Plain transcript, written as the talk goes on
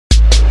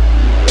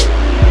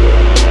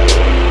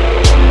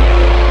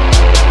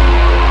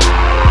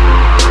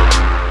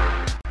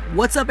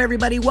What's up,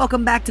 everybody?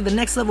 Welcome back to the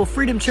Next Level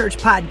Freedom Church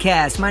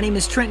podcast. My name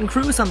is Trenton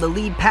Cruz. I'm the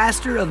lead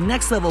pastor of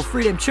Next Level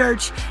Freedom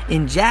Church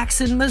in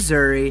Jackson,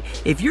 Missouri.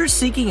 If you're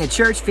seeking a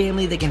church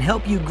family that can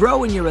help you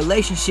grow in your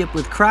relationship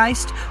with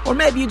Christ, or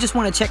maybe you just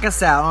want to check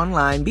us out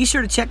online, be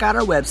sure to check out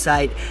our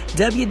website,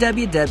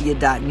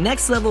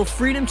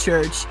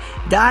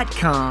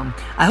 www.nextlevelfreedomchurch.com.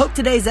 I hope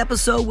today's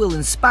episode will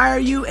inspire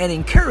you and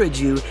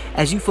encourage you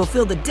as you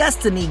fulfill the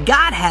destiny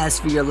God has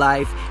for your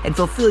life and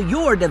fulfill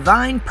your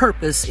divine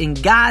purpose in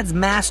God's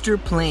master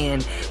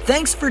plan.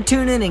 Thanks for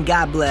tuning in, and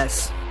God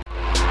bless.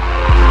 It's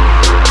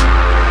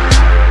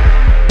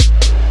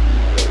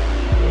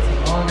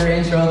a longer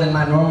intro than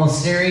my normal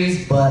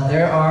series, but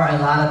there are a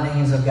lot of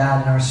names of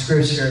God in our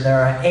scripture. There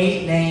are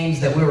 8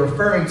 names that we're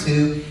referring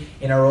to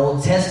in our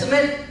Old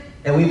Testament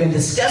that we've been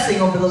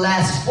discussing over the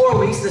last 4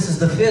 weeks. This is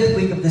the 5th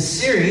week of this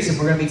series, and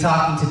we're going to be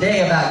talking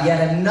today about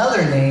yet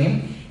another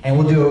name. And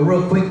we'll do a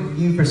real quick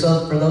review for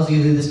those of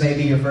you who this may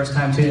be your first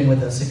time tuning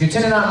with us. If you're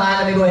tuning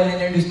online, let me go ahead and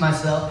introduce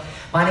myself.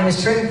 My name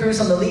is Trenton Cruz.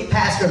 I'm the lead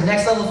pastor of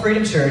Next Level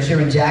Freedom Church here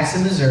in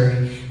Jackson,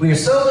 Missouri. We are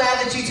so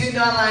glad that you tuned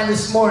online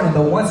this morning.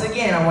 But once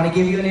again, I want to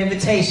give you an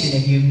invitation.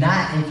 If you're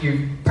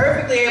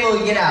perfectly able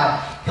to get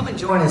out, come and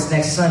join us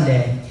next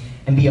Sunday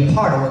and be a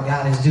part of what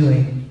God is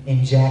doing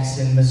in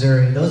Jackson,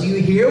 Missouri. Those of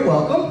you here,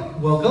 welcome.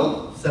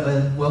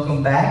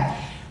 Welcome back.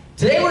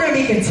 Today we're going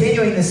to be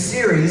continuing the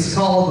series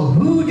called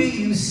Who Do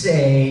You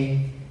Say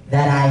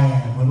That I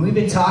Am? When we've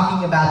been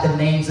talking about the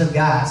names of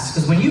God.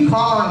 Because when you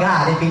call on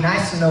God, it'd be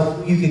nice to know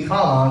who you can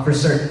call on for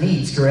certain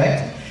needs,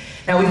 correct?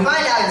 Now we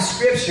find out in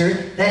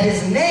Scripture that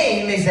His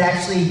name is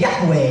actually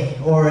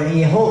Yahweh or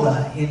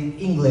Jehovah in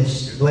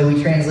English, the way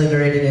we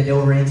transliterated it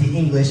over into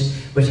English,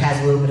 which has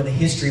a little bit of a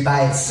history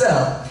by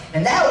itself.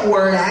 And that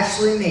word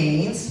actually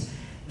means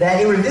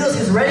that it reveals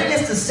His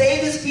readiness to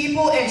save His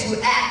people and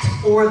to act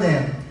for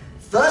them.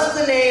 Thus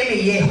the name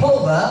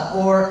Jehovah,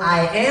 or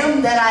I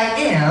am that I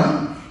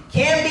am,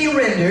 can be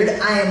rendered,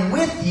 I am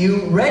with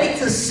you, ready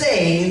to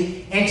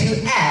save and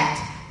to act,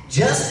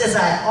 just as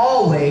I have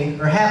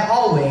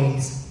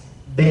always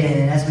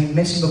been. And as we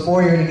mentioned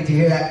before, you're going to get to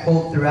hear that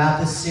quote throughout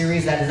this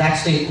series. That is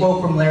actually a quote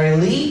from Larry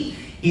Lee.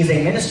 He's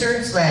a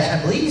minister / I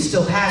believe he's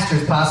still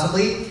pastors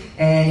possibly.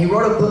 And he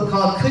wrote a book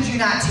called Could You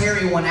Not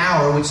Tarry 1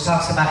 Hour, which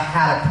talks about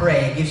how to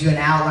pray. It gives you an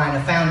outline,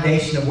 a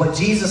foundation of what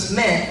Jesus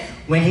meant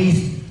when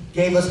He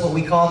gave us what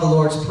we call the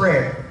Lord's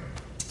Prayer.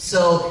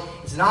 So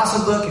it's an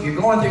awesome book. If you're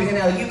going through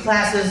NLU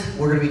classes,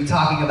 we're going to be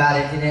talking about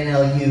it in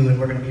NLU, and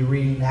we're going to be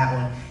reading that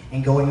one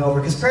and going over.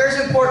 Because prayer is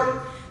important.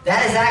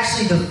 That is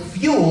actually the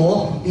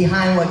fuel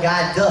behind what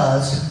God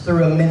does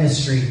through a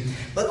ministry.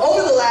 But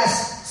over the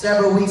last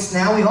several weeks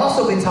now, we've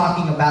also been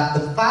talking about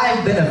the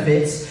 5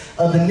 benefits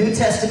of the New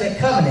Testament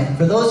covenant.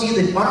 For those of you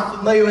that aren't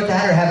familiar with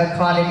that or haven't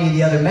caught any of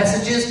the other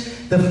messages,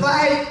 the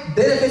 5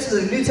 benefits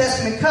of the New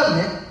Testament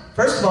covenant.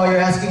 First of all, you're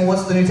asking,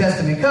 what's the New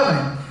Testament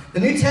covenant? The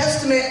New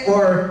Testament,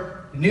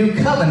 or New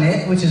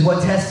Covenant, which is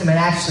what testament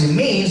actually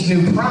means,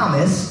 new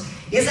promise,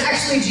 is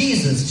actually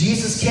Jesus.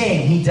 Jesus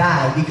came, He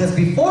died, because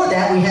before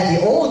that we had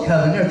the Old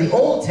Covenant, or the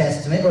Old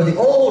Testament, or the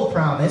Old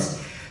Promise,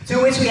 to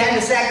which we had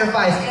to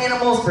sacrifice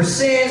animals for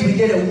sins. We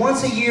did it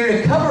once a year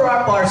to cover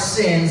up our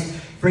sins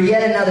for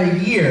yet another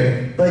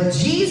year. But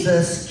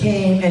Jesus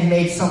came and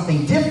made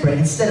something different.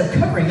 Instead of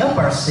covering up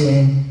our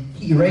sin,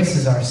 He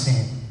erases our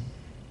sin.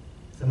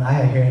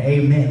 I hear an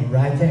amen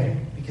right there.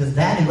 Because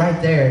that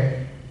right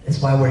there is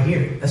why we're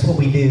here. That's what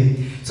we do.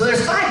 So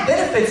there's 5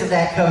 benefits of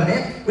that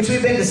covenant, which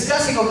we've been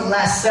discussing over the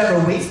last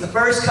several weeks. The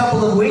first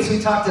couple of weeks we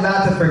talked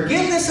about the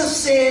forgiveness of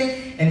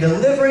sin and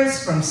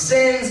deliverance from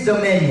sin's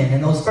dominion. In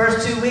those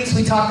first 2 weeks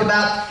we talked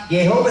about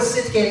Jehovah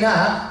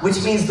Sitkena,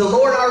 which means the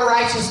Lord our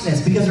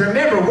righteousness. Because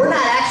remember, we're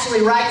not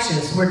actually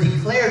righteous. We're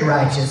declared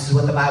righteous, is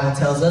what the Bible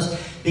tells us,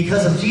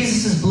 because of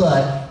Jesus'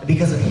 blood,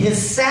 because of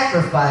His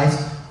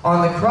sacrifice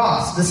on the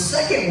cross. The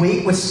second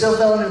week, which still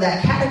fell under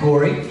that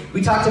category, we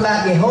talked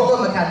about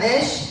Jehovah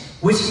Makadesh,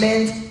 which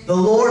meant the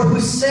Lord who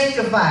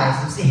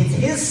sanctifies. It's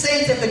His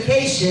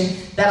sanctification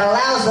that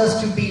allows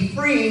us to be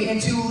free and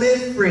to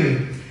live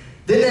free.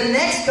 Then the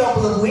next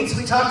couple of weeks,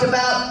 we talked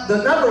about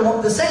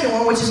the second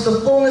one, which is the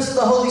fullness of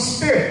the Holy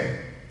Spirit.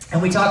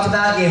 And we talked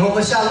about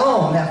Jehovah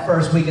Shalom that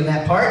first week in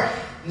that part,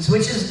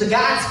 which is the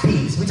God's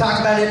peace. We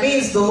talked about it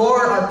means the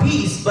Lord our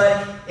peace,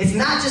 but it's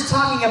not just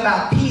talking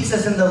about peace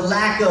as in the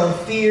lack of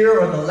fear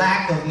or the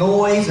lack of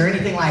noise or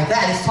anything like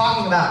that. It's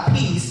talking about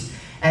peace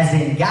as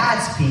in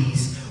God's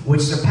peace,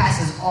 which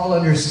surpasses all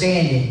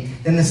understanding.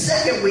 Then the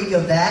second week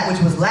of that,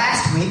 which was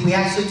last week, we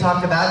actually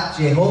talked about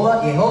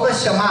Jehovah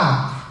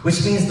Shammah,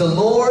 which means the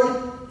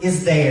Lord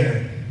is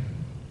there.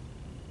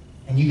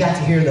 And you got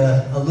to hear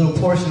a little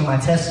portion of my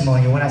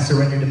testimony when I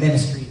surrendered to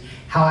ministry,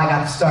 how I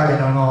got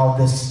started on all of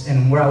this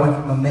and where I went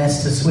from a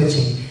mess to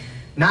switching.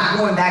 Not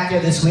going back there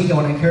this week. I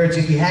want to encourage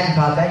you, if you hadn't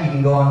caught that, you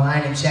can go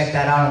online and check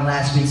that out on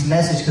last week's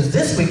message, because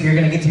this week you're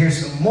going to get to hear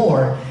some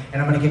more. And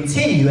I'm going to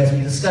continue as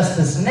we discuss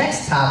this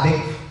next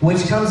topic,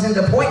 which comes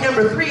into point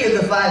number 3 of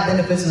the 5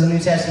 benefits of the New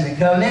Testament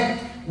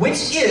covenant,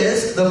 which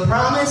is the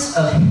promise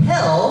of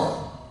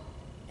health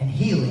and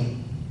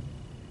healing.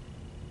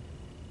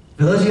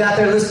 For those of you out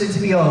there listening to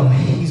me, oh,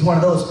 he's one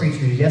of those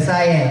preachers. Yes,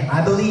 I am.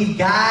 I believe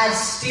God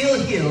still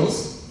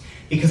heals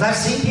because I've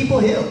seen people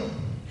healed.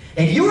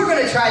 If you were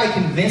going to try to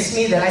convince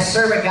me that I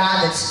serve a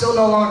God that still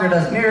no longer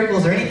does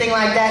miracles or anything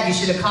like that, you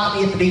should have caught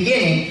me at the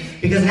beginning,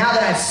 because now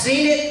that I've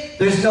seen it,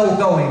 there's no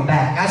going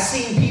back. I've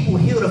seen people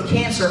healed of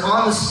cancer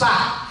on the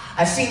spot.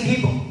 I've seen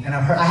people, and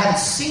I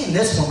haven't seen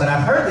this one, but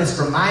I've heard this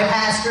from my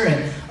pastor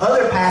and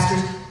other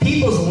pastors,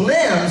 people's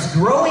limbs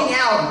growing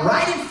out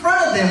right in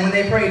front of them when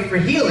they prayed for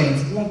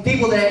healings.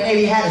 People that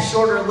maybe had a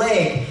shorter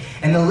leg,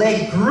 and the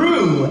leg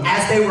grew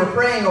as they were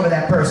praying over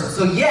that person.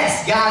 So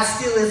yes, God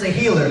still is a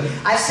healer.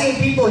 I've seen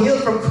people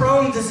healed from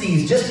Crohn's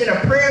disease just in a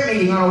prayer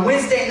meeting on a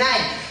Wednesday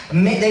night.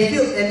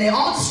 They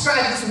all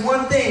describe this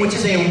one thing, which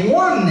is a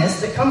warmness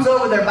that comes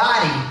over their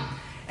body.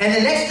 And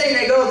the next thing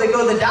they go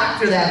to the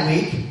doctor that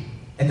week,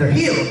 and they're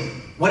healed.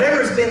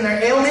 Whatever's been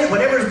their ailment,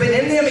 whatever's been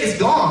in them is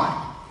gone.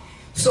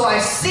 So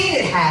I've seen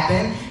it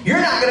happen.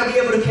 You're not going to be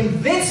able to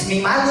convince me.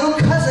 My little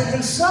cousin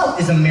himself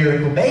is a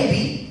miracle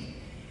baby.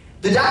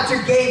 The doctor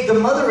gave the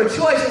mother a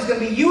choice. It's going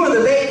to be you or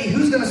the baby.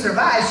 Who's going to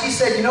survive? She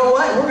said, you know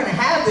what? We're going to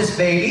have this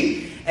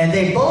baby. And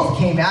they both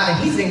came out,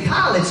 and he's in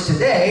college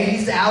today.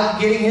 He's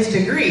out getting his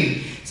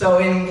degree. So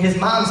in his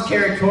mom's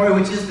territory,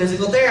 which is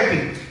physical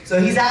therapy. So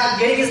he's out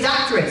getting his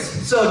doctorates.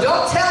 So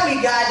don't tell me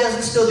God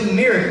doesn't still do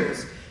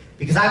miracles,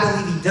 because I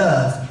believe he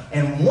does.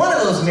 And one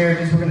of those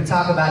miracles we're going to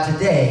talk about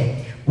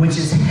today, which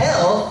is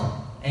health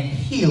and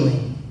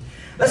healing.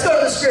 Let's go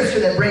to the scripture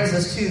that brings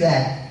us to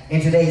that in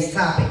today's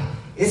topic.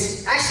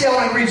 I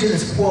want to read you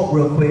this quote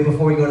real quick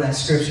before we go to that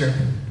scripture.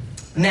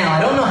 Now,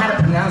 I don't know how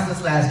to pronounce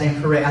this last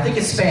name correct. I think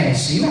it's Spanish,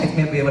 so you might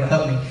be able to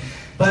help me.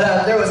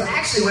 But there was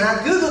actually, when I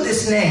Googled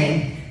this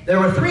name, there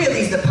were 3 of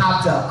these that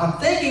popped up. I'm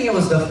thinking it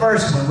was the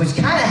first one, which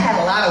kind of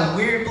had a lot of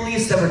weird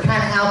beliefs that were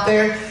kind of out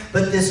there.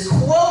 But this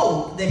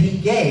quote that he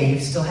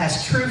gave still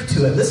has truth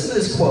to it. Listen to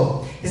this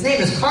quote. His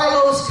name is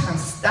Carlos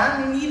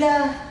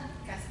Castañeda.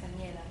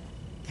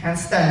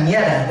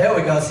 There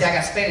we go. See, I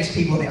got Spanish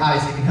people. They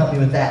obviously can help me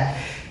with that.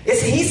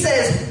 He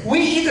says, we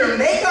either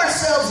make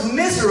ourselves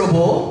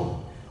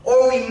miserable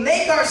or we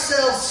make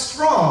ourselves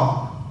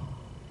strong.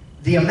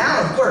 The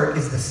amount of work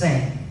is the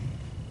same.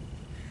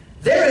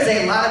 There is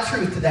a lot of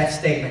truth to that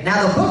statement.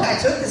 Now, the book I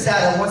took this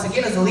out of, once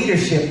again, is a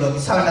leadership book.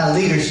 It's talking about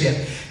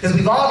leadership. Because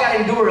we've all got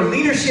to endure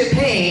leadership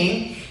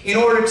pain in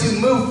order to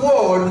move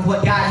forward with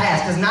what God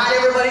has. Because not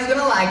everybody's going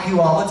to like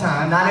you all the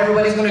time. Not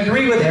everybody's going to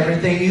agree with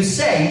everything you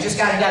say. You just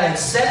got to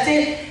accept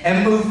it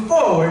and move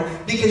forward,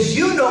 because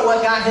you know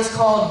what God has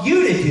called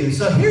you to do.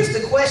 So here's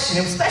the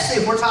question,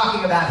 especially if we're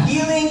talking about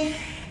healing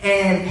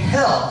and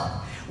health.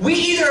 We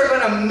either are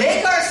going to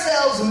make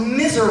ourselves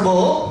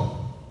miserable,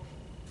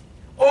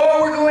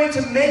 or we're going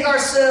to make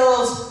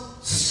ourselves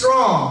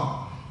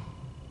strong.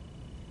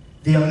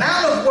 The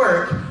amount of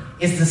work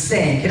is the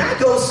same. Can I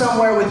go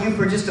somewhere with you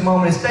for just a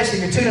moment, especially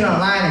if you're tuning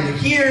online or you're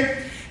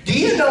here? Do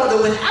you know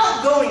that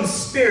without going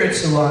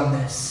spiritual on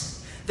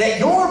this, that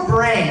your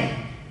brain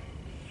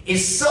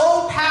is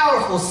so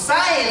powerful,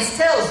 science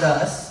tells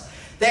us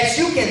that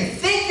you can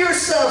think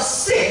yourself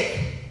sick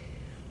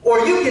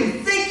or you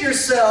can think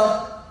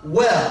yourself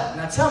well.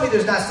 Now tell me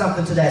there's not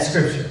something to that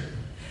scripture.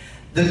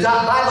 The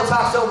Bible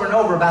talks over and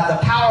over about the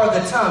power of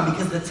the tongue,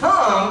 because the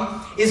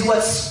tongue is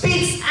what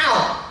speaks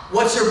out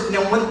when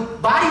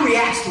body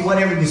reacts to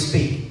whatever you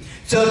speak.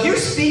 So if you're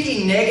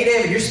speaking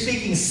negative and you're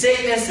speaking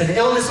sickness and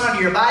illness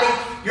onto your body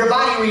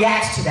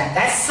reacts to that.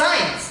 That's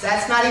science.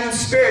 That's not even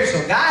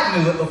spiritual. God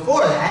knew it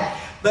before that.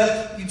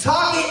 But you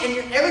talk it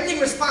and everything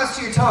responds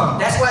to your tongue.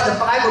 That's why the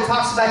Bible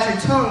talks about your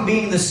tongue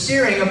being the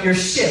steering of your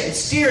ship. It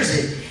steers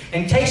it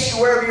and takes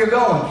you wherever you're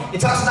going. It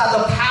talks about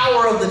the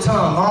power of the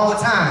tongue all the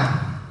time.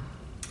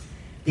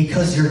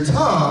 Because your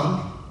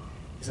tongue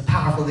is a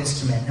powerful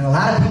instrument. And a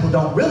lot of people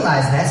don't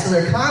realize that, so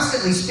they're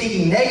constantly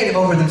speaking negative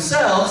over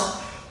themselves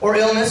or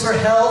illness or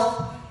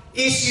health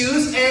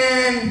issues,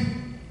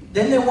 and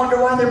then they wonder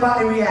why their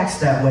body reacts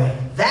that way.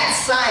 That's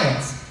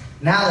science.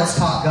 Now let's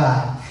talk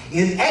God.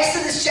 In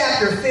Exodus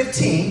chapter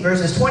 15,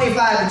 verses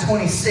 25 to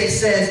 26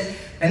 says,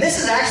 and this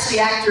is actually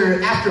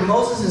after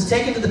Moses is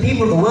taken to the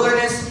people of the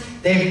wilderness.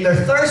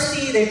 They're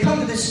thirsty, they've come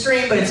to this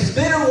stream, but it's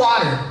bitter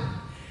water.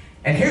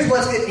 And here's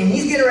God's getting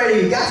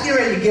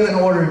ready to give an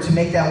order to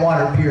make that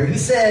water pure. He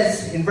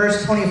says in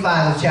verse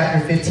 25 of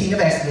chapter 15 of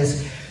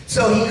Exodus,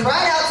 so he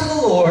cried out to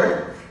the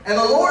Lord, and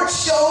the Lord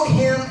showed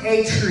him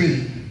a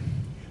tree.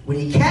 When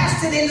he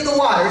cast it into the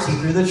waters, he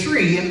threw the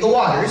tree into the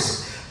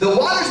waters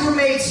were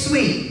made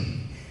sweet.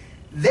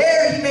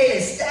 There he made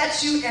a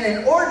statute and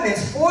an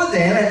ordinance for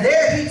them, and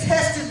there he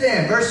tested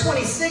them. Verse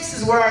 26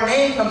 is where our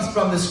name comes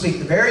from this week,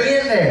 the very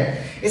end there.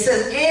 It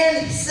says,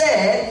 and he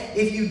said,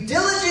 if you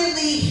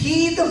diligently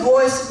heed the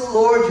voice of the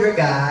Lord your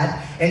God,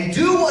 and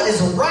do what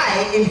is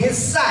right in his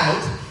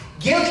sight,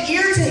 give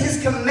ear to his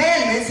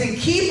commandments, and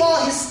keep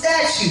all his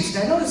statutes.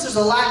 Now notice there's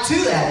a lot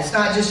to that. It's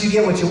not just you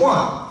get what you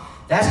want.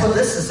 That's what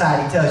this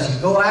society tells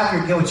you. Go after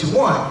it, get what you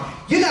want.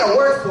 You got to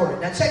work for it.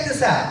 Now check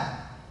this out.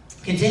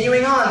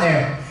 Continuing on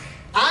there.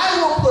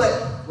 I will put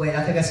Wait,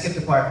 I think I skipped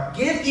a part.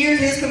 Give ear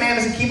to his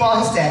commandments and keep all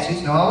his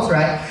statutes. No, I was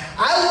right.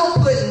 I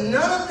will put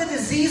none of the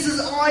diseases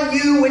on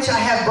you which I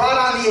have brought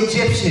on the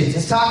Egyptians.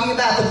 It's talking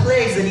about the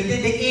plagues that he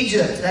did to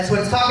Egypt. That's what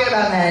it's talking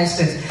about in that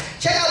instance.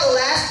 Check out the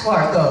last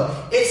part,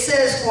 though. It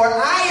says, for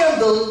I am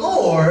the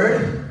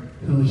Lord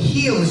who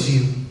heals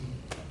you.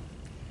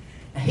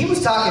 Now, he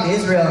was talking to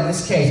Israel in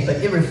this case, but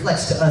it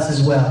reflects to us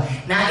as well.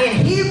 Now,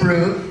 in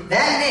Hebrew,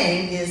 that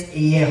name is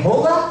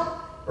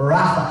Yehovah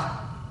Rapha,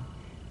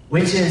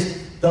 which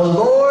is the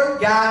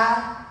Lord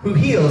God who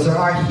heals, or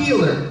our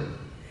healer.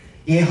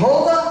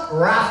 Yehovah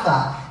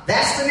Rapha.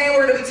 That's the name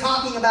we're going to be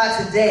talking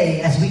about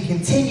today as we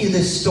continue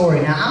this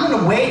story. Now, I'm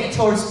going to wait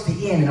towards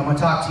the end, and I'm going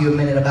to talk to you a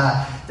minute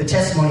about the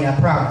testimony I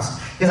promised.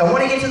 Because I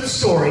want to get to the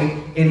story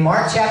in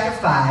Mark chapter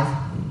 5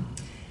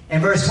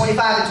 and verse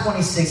 25 and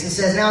 26. It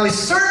says, now a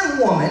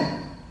certain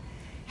woman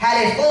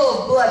had a flow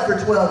of blood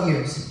for 12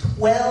 years.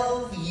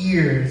 12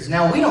 years.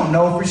 Now, we don't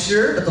know for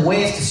sure, but the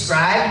way it's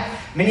described,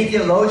 many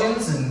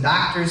theologians and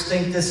doctors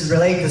think this is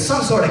related to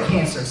some sort of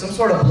cancer, some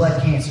sort of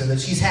blood cancer that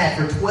she's had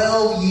for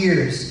 12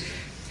 years.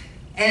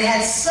 And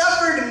had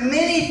suffered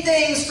many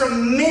things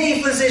from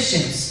many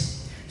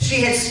physicians.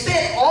 She had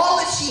spent all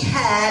that she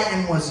had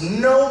and was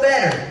no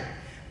better,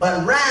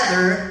 but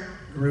rather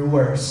grew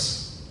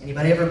worse.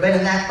 Anybody ever been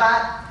in that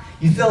spot?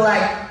 You feel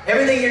like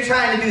everything you're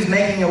trying to do is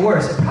making it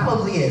worse. It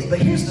probably is, but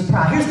here's the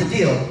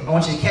deal. I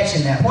want you to catch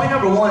in that. Point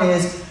number one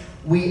is,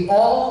 we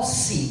all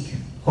seek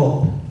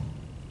hope.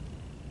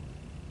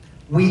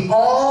 We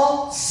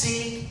all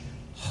seek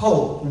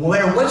hope. No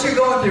matter what you're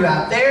going through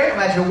out there, no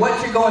matter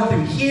what you're going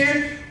through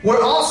here,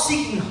 we're all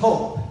seeking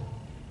hope.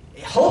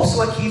 Hope's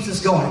what keeps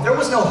us going. If there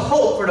was no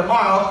hope for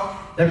tomorrow,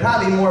 there'd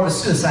probably be more of a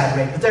suicide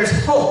rate. But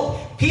there's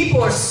hope.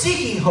 People are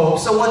seeking hope,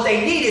 so what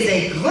they need is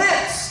a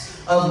glimpse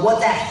of what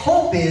that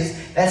hope is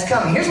that's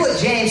coming. Here's what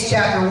James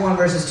chapter 1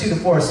 verses 2 to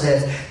 4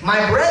 says.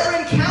 My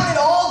brethren, count it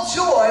all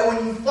joy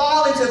when you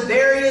fall into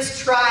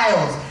various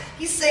trials.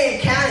 He's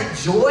saying count it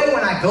joy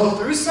when I go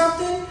through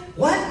something?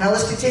 What? Now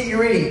let's continue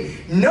reading.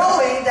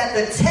 Knowing that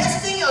the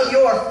testing of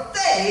your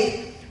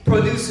faith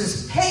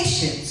produces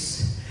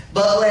patience,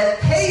 but let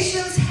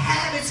patience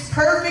have its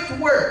perfect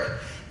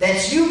work,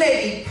 that you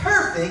may be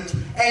perfect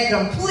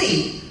and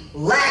complete,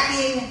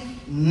 lacking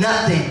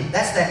nothing.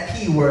 That's that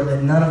P word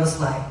that none of us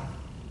like.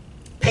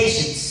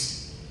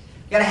 Patience.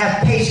 You gotta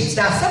have patience.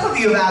 Now, some of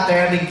you out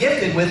there have been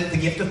gifted with the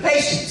gift of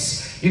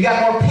patience. You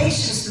got more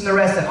patience than the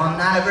rest of them. I'm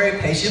not a very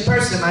patient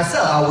person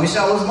myself. I wish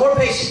I was more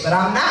patient, but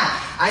I'm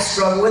not. I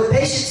struggle with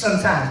patience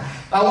sometimes.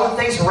 I want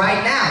things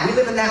right now. We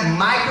live in that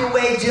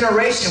microwave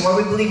generation where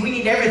we believe we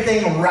need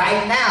everything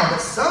right now.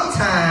 But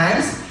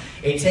sometimes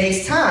it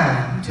takes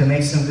time to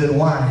make some good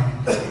wine.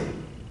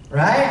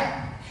 Right?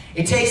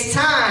 It takes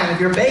time.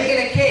 If you're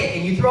baking a cake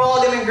and you throw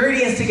all them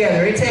ingredients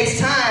together, it takes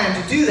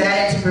time to do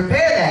that and to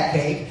prepare that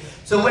cake.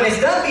 So when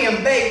it's done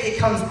being baked, it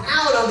comes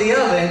out of the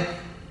oven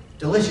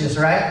delicious,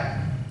 right?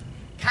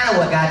 Kind of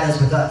what God does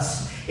with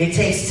us. It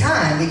takes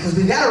time because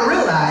we've got to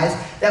realize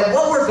that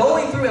what we're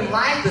going through in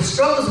life, the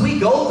struggles we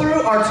go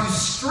through, are to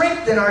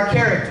strengthen our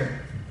character.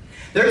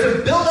 They're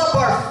to build up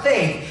our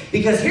faith.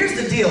 Because here's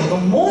the deal.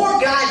 The more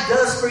God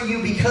does for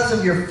you because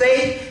of your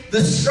faith,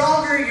 the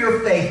stronger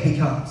your faith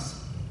becomes.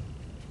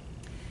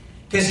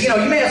 Because, you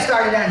may have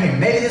started down here.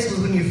 Maybe this was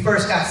when you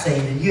first got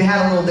saved and you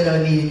had a little bit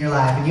of a need in your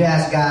life. And you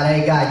asked God,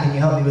 hey, God, can you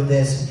help me with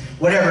this?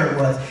 Whatever it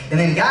was. And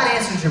then God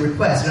answered your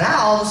request. And now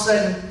all of a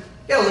sudden,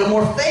 you got a little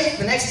more faith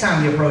the next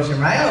time you approach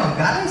him, right? Oh,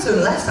 God answered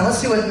the last time. Let's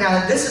see what,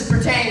 now this is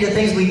pertaining to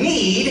things we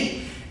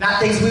need, not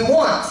things we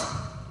want.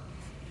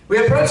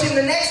 We approach him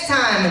the next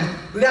time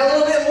and we got a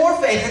little bit more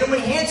faith. And then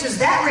when he answers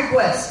that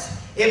request,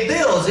 it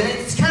builds. And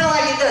it's kind of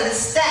like it does. It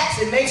stacks.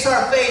 It makes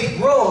our faith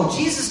grow.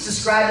 Jesus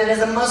described it as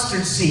a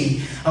mustard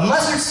seed. A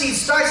mustard seed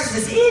starts as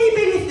this itty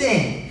bitty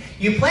thing.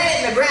 You plant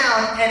it in the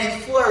ground and it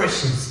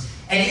flourishes.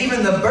 And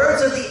even the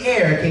birds of the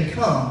air can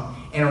come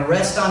and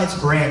rest on its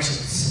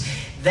branches.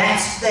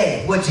 That's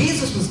faith. What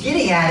Jesus was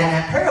getting at in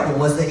that parable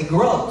was that it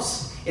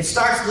grows. It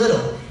starts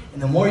little.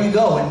 And the more you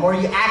go and the more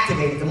you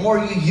activate it, the more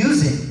you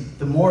use it,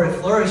 the more it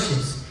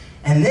flourishes.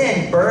 And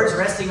then birds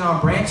resting on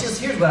branches,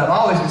 here's what I've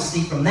always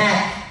received from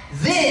that.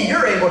 Then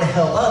you're able to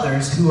help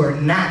others who are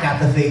not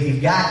got the faith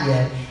you've got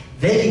yet.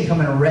 They can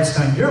come and rest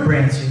on your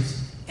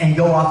branches and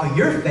go off of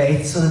your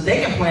faith so that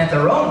they can plant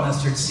their own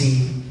mustard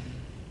seed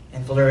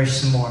and flourish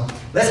some more.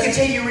 Let's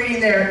continue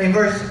reading there in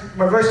verse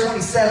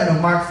 27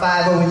 of Mark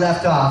 5 where we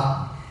left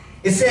off.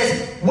 It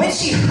says, when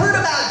she heard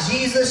about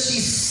Jesus,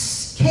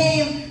 she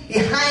came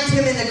behind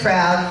him in the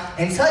crowd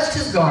and touched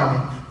his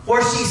garment.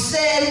 For she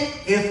said,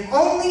 if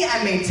only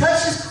I may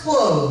touch his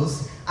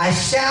clothes, I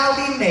shall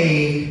be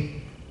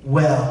made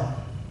well.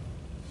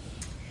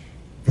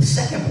 The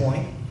second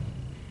point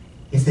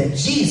is that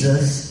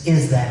Jesus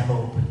is that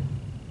hope.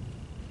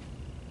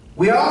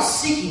 We are all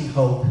seeking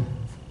hope,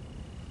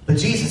 but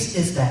Jesus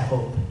is that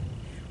hope.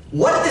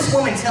 What did this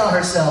woman tell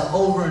herself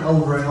over and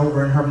over and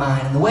over in her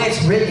mind? And the way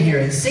it's written here,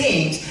 it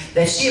seems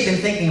that she had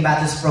been thinking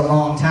about this for a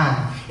long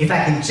time. If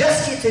I can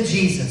just get to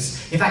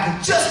Jesus, if I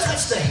can just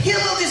touch the hem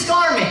of his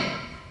garment,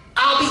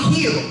 I'll be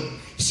healed.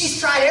 She She's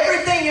tried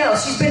everything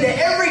else. She's been to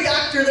every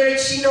doctor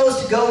that she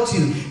knows to go to.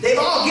 They've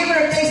all given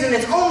her things, and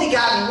it's only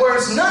gotten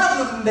worse.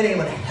 None of them have been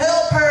able to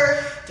help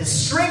her, to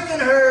strengthen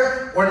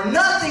her, or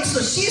nothing.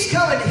 So she's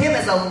coming to him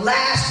as a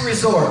last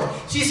resort.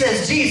 She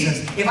says,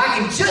 Jesus, if I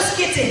can just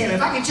get to him,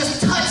 if I can just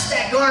touch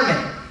that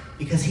garment,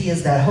 because he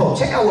is that hope.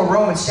 Check out what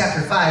Romans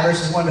chapter 5,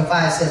 verses 1 to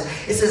 5 says.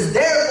 It says,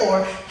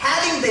 therefore,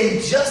 having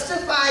been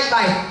justified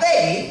by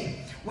faith,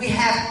 we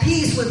have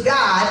peace with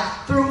God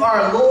through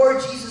our Lord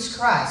Jesus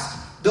Christ,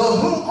 through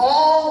whom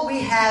all we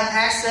have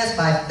access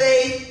by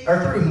faith,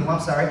 or through whom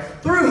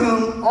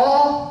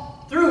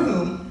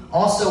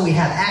also we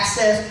have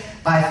access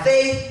by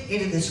faith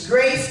into this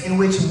grace in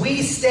which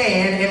we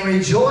stand and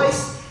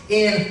rejoice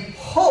in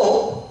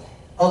hope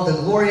of the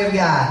glory of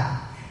God.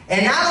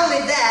 And not only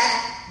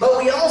that, but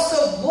we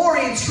also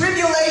glory in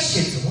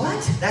tribulations.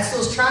 What? That's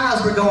those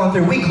trials we're going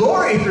through. We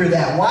glory through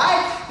that.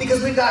 Why?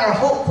 Because we've got our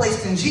hope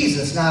placed in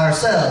Jesus, not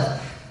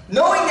ourselves.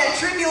 Knowing that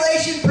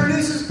tribulation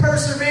produces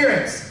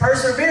perseverance.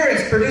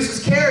 Perseverance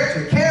produces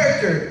character.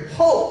 Character,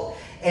 hope.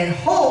 And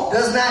hope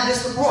does not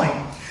disappoint.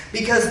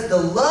 Because the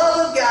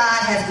love of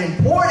God has been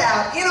poured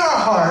out in our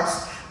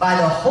hearts by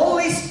the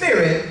Holy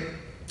Spirit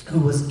who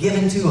was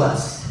given to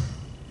us.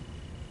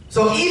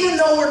 So even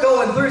though we're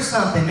going through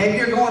something, maybe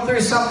you're going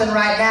through something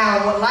right now,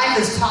 and what life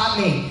has taught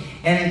me,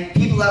 and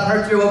people I've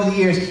heard through over the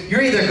years,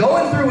 you're either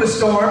going through a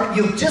storm,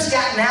 you've just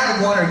gotten out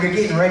of one, or you're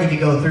getting ready to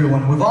go through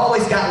one. We've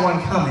always got one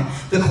coming.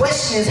 The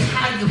question is,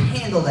 how do you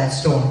handle that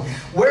storm?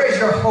 Where does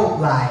your hope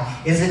lie?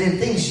 Is it in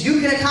things you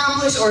can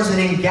accomplish, or is it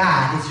in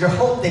God? It's your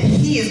hope that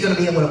he is going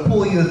to be able to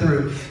pull you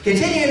through.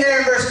 Continuing there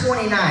in verse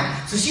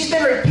 29. So she's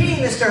been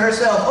repeating this to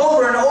herself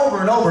over and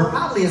over and over,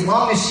 probably as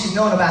long as she's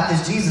known about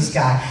this Jesus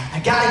guy. I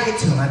got to get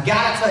to him. I've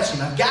got to touch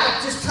him. I've got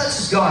to just touch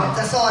his garment.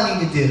 That's all I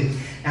need to do.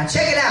 Now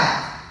check it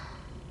out.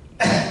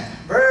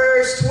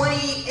 Verse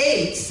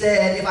 28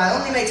 said, if I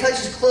only may touch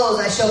his clothes,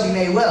 I shall be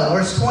made well.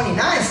 Verse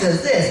 29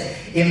 says this,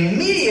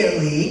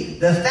 immediately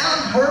the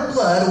fountain of her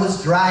blood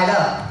was dried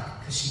up,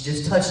 because she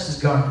just touched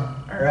his garment.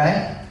 All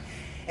right?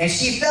 And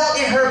she felt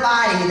in her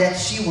body that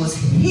she was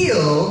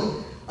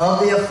healed of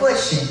the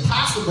affliction.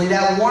 Possibly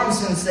that warm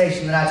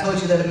sensation that I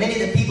told you that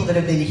many of the people that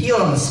have been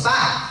healed on the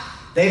spot,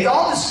 they've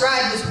all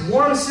described this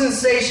warm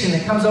sensation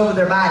that comes over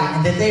their body,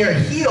 and that they are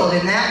healed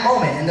in that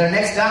moment. And their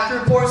next doctor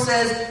report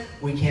says,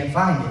 we can't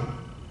find it.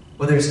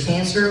 Whether it's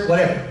cancer,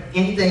 whatever,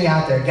 anything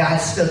out there,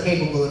 God's still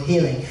capable of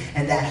healing.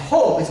 And that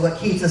hope is what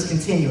keeps us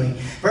continuing.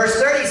 Verse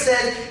 30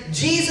 says,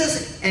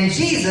 Jesus,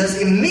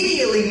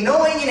 immediately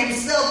knowing in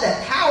himself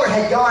that power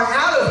had gone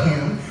out of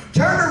him,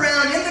 turned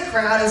around in the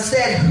crowd and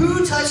said,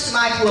 who touched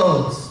my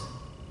clothes?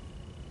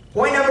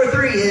 Point number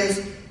 3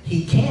 is,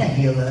 he can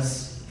heal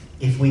us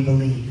if we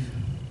believe.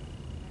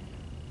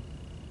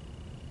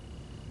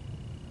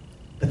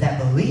 But that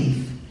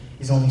belief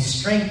is only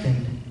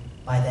strengthened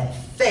by that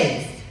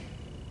faith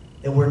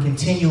that we're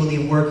continually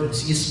working.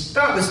 So you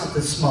start with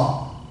something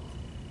small.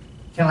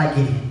 Kind of like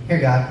Gideon. Here,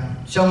 God,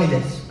 show me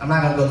this. I'm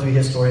not going to go through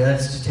his story.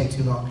 That's just take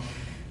too long.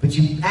 But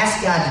you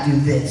ask God to do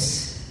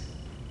this.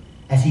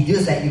 As he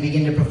does that, you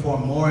begin to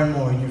perform more and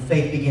more, and your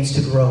faith begins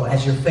to grow.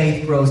 As your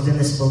faith grows, then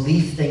this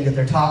belief thing that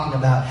they're talking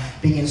about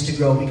begins to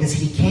grow, because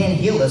he can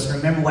heal us.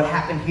 Remember what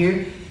happened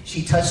here?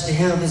 She touched the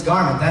hem of his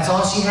garment. That's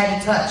all she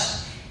had to touch.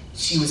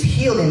 She was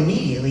healed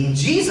immediately, and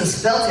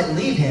Jesus felt it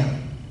leave him.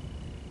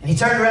 And he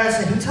turned around and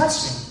said, who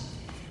touched me?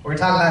 We're going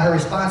to talk about her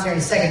response here in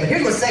a second. But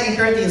here's what 2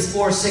 Corinthians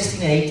 4,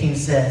 16 and 18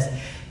 says.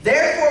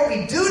 Therefore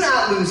we do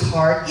not lose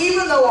heart,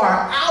 even though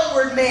our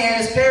outward man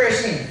is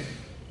perishing.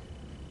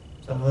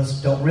 Some of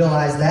us don't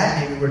realize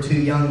that. Maybe we're too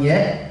young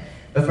yet.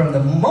 But from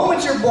the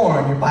moment you're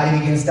born, your body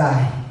begins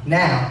dying.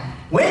 Now,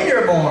 when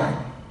you're born,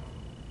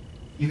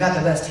 you've got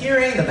the best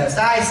hearing, the best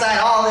eyesight,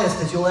 all this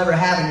that you'll ever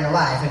have in your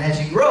life. And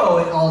as you grow,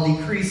 it all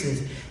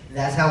decreases.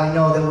 That's how we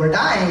know that we're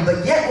dying,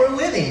 but yet we're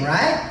living,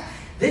 right?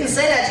 Didn't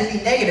say that to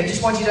be negative.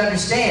 Just want you to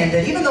understand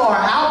that even though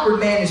our outward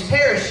man is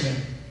perishing,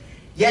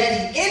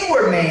 yet the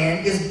inward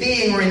man is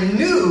being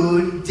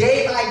renewed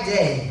day by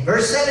day.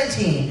 Verse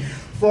 17,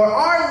 for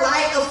our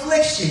light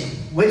affliction,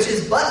 which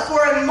is but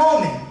for a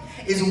moment,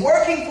 is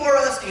working for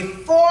us a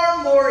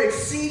far more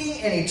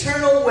exceeding and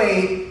eternal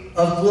weight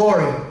of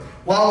glory.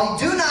 While we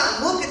do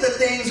not look at the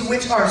things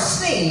which are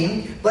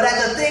seen, but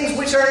at the things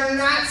which are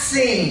not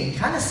seen.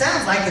 Kind of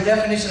sounds like the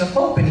definition of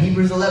hope in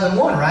Hebrews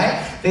 11:1,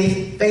 right?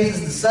 Faith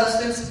is the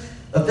substance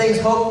of things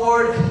hoped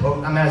for.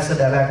 Oh, I might have said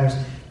that backwards.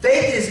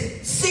 Faith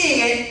is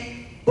seeing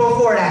it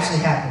before it actually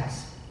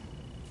happens.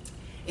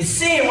 It's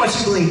seeing what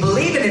you believe.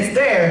 Believing it's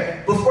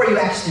there before you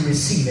actually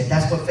receive it.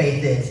 That's what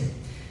faith is.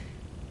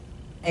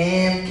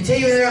 And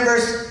continuing there in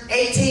verse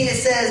 18, it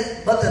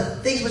says, but the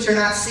things which are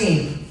not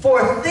seen.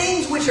 For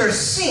things which are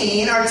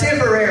seen are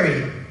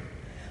temporary,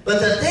 but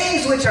the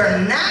things which are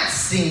not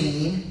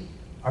seen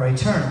are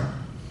eternal.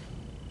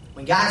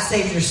 When God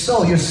saves your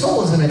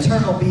soul is an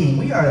eternal being.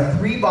 We are a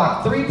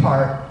three-part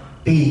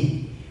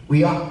being.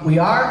 We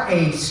are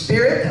a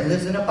spirit that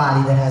lives in a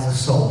body that has a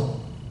soul.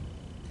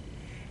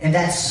 And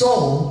that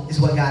soul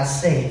is what God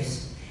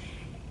saves.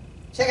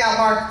 Check out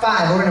Mark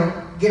 5. We're going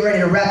to get ready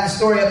to wrap the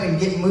story up and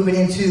get moving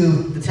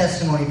into the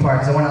testimony part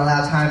because I want to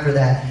allow time for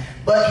that.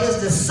 But his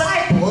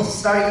disciples,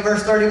 starting in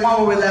verse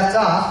 31 where we left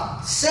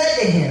off, said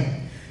to him,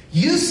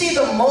 "You see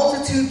the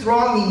multitude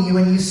thronging you,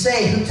 and you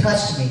say, 'Who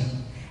touched me?'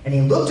 And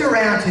he looked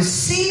around to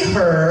see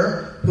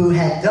her who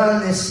had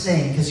done this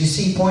thing." Because you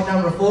see, point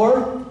number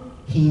 4,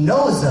 he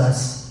knows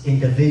us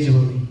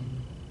individually.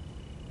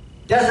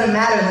 Doesn't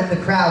matter that the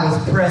crowd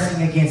was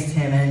pressing against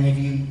him. And if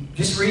you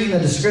just reading the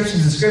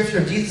descriptions of Scripture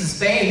of Jesus'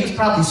 fame, he was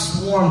probably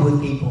swarmed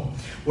with people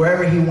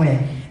wherever he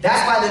went.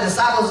 That's why the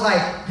disciples were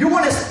like, "You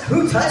want to?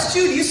 Who touched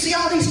you? Do you see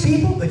all these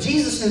people?" But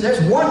Jesus knew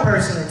there's one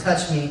person that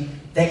touched me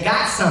that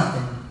got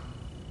something.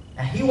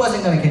 Now, he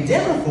wasn't going to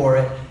condemn her for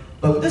it,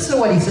 but listen to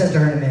what he says to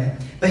her in a minute.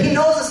 But he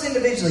knows us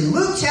individually.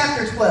 Luke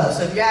chapter 12.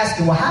 So if you're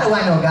asking, well, how do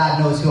I know God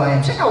knows who I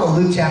am? Check out what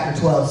Luke chapter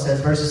 12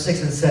 says, verses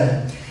 6 and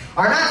 7.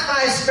 "Are not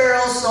 5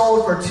 sparrows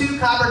sold for 2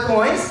 copper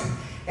coins?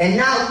 And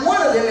not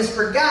one of them is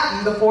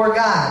forgotten before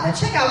God." Now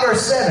check out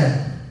verse 7.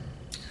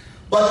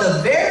 "But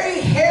the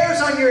very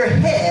hairs on your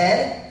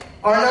head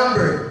are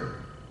numbered."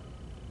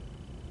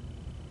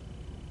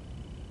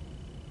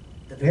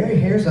 The very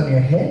hairs on your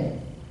head?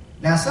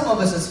 Now some of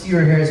us has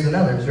fewer hairs than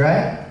others,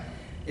 right?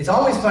 It's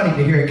always funny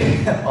to hear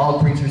all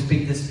preachers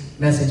speak this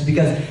message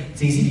because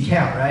it's easy to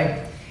count, right?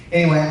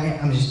 Anyway,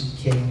 I'm just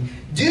kidding.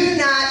 "Do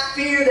not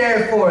fear,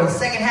 therefore," the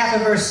second half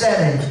of verse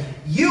 7,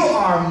 "you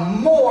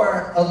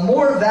are of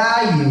more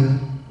value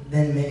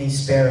than many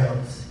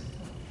sparrows."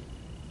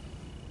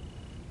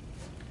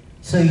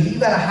 So you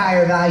got a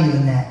higher value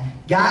than that.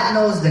 God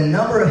knows the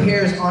number of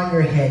hairs on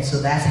your head, so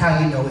that's how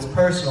you know it's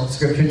personal.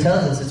 Scripture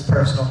tells us it's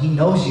personal. He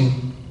knows you.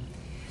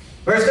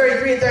 Verse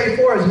 33 and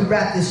 34, as we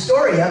wrap this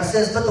story up,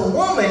 says, "But the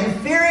woman,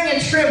 fearing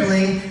and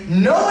trembling,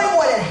 knowing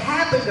what had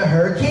happened to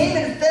her, came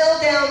and fell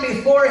down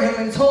before him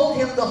and told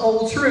him the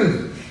whole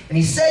truth. And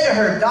he said to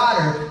her,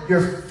 'Daughter,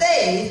 your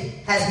faith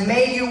has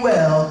made you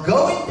well.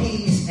 Go in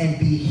peace and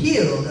be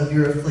healed of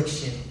your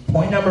affliction.'"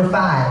 Point number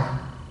 5.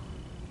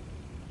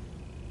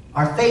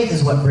 Our faith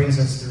is what brings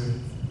us through.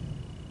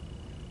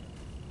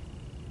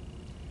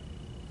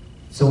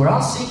 So we're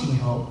all seeking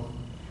hope.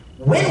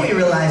 When we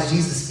realize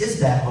Jesus is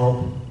that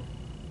hope,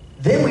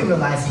 then we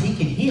realize he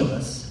can heal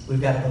us.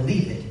 We've got to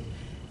believe it.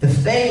 The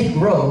faith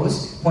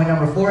grows. Point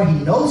number 4, he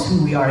knows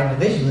who we are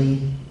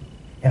individually,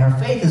 and our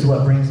faith is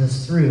what brings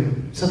us through.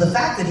 So the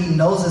fact that he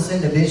knows us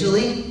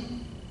individually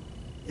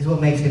is what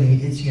makes him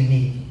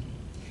unique.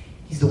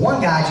 He's the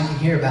one God you can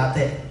hear about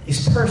that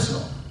is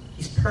personal.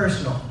 He's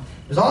personal.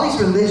 There's all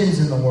these religions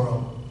in the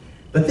world,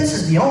 but this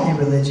is the only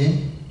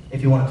religion,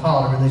 if you want to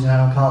call it a religion, I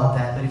don't call it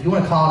that, but if you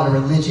want to call it a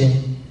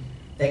religion,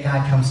 that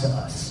God comes to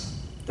us.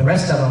 The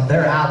rest of them,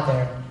 they're out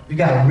there. We've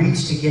got to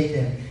reach to get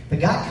them. But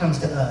God comes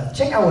to us.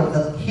 Check out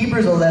what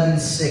Hebrews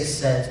 11:6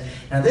 says.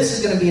 Now this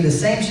is going to be the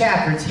same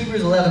chapter. It's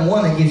Hebrews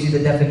 11:1 that gives you the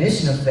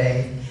definition of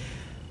faith.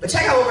 But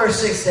check out what verse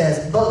 6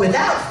 says. "But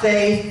without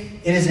faith,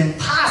 it is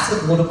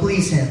impossible to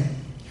please him.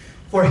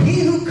 For he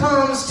who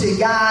comes to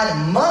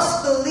God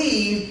must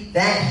believe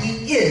that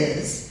he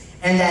is,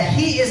 and that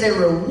he is a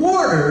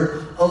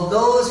rewarder of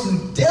those who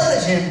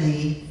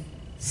diligently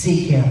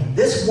seek him."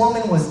 This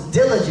woman was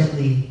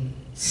diligently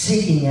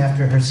seeking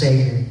after her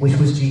Savior, which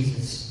was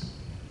Jesus.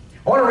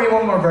 I want to read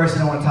one more verse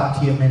and I want to talk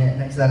to you a minute,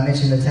 because I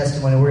mentioned the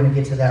testimony. We're going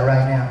to get to that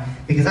right now,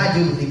 because I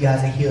do believe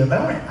God's a healer.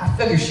 But I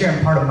figure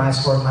sharing part of my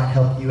story might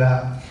help you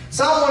out.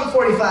 Psalm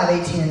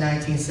 145:18 and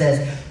 19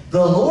 says,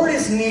 "The Lord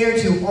is near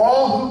to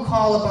all who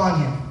call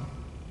upon him.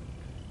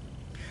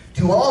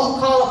 To all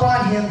who call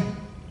upon him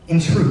in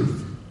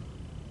truth.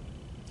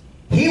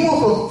 He will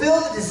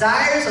fulfill the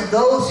desires of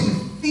those who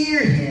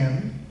fear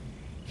him.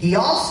 He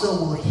also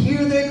will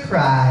hear their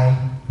cry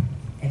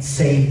and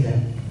save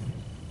them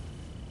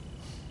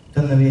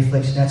from the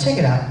affliction." Now check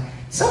it out.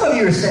 Some of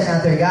you are sitting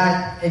out there,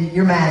 God, and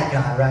you're mad at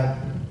God, right?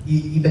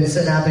 You've been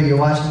sitting out there, you're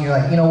watching, you're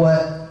like, "You know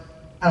what?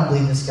 I don't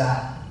believe this God."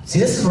 See,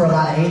 this is where a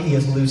lot of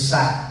atheists lose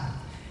sight.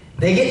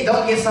 They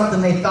don't get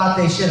something they thought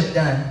they should have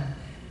done.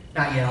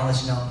 Not yet, I'll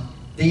let you know.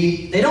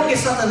 They don't get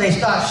something they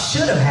thought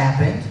should have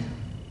happened,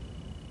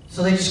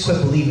 so they just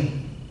quit believing.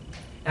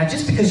 Now,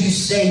 just because you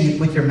say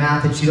with your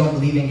mouth that you don't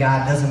believe in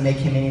God doesn't make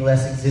him any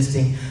less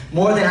existing.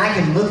 More than I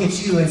can look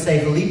at you and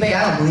say, "Felipe, I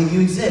don't believe you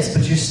exist,"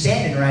 but you're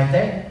standing right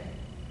there.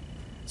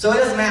 So it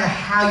doesn't matter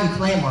how you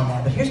claim on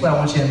that. But here's what I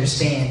want you to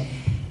understand.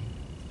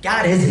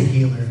 God is a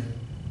healer.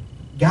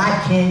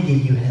 God can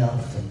give you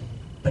health,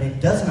 but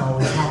it doesn't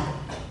always happen.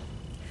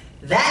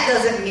 That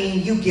doesn't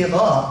mean you give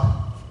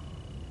up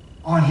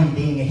on him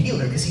being a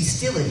healer, because he's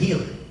still a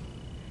healer.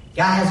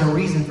 God has a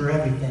reason for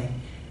everything.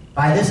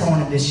 By this, I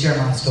wanted to share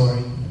my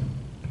story.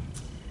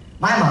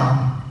 My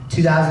mom,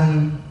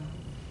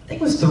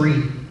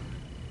 2003,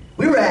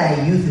 we were at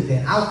a youth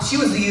event. She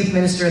was the youth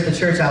minister at the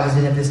church I was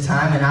in at this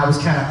time, and I was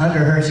kind of under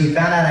her. She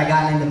found out I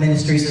got into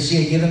ministry, so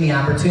she had given me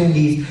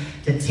opportunities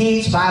to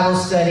teach Bible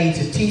study,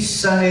 to teach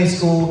Sunday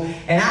school,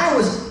 and I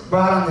was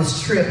brought on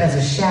this trip as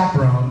a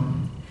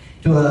chaperone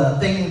to a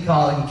thing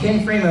called,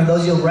 Ken Freeman,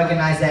 those you'll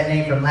recognize that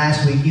name from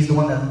last week. He's the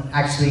one that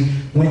actually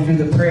went through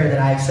the prayer that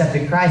I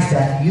accepted Christ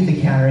at the youth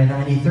encounter in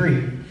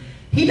 93.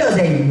 He does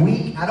a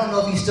week, I don't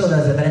know if he still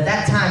does it, but at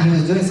that time he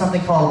was doing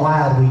something called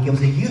Wild Week. It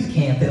was a youth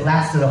camp that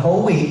lasted a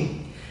whole week.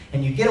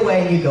 And you get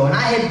away and you go. And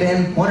I had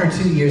been 1 or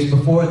 2 years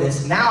before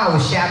this. Now I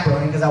was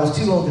chaperoning because I was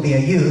too old to be a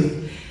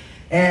youth.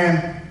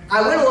 And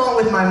I went along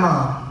with my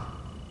mom.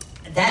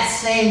 That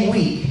same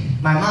week,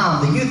 my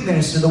mom, the youth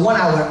minister, the one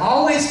I would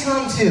always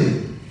come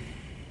to,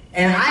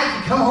 and I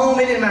could come home,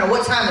 it didn't matter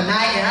what time of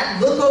night, and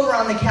I'd look over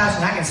on the couch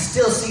and I can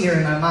still see her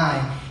in my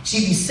mind.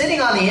 She'd be sitting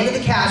on the end of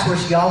the couch where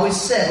she always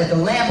sat with the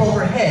lamp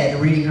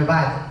overhead reading her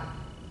Bible.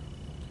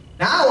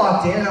 Now I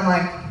walked in and I'm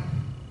like,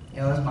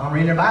 that's Mom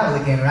reading her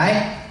Bible again,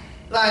 right?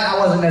 Like, I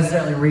wasn't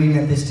necessarily reading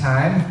at this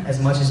time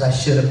as much as I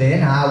should have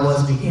been. I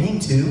was beginning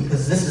to,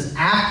 because this is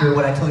after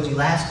what I told you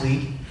last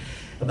week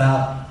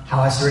about how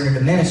I surrendered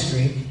to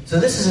ministry.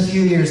 So this is a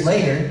few years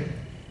later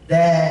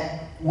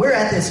that we're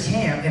at this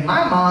camp, and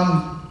my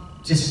mom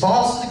just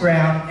falls to the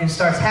ground and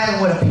starts having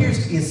what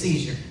appears to be a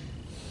seizure.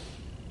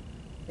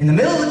 In the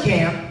middle of the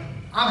camp,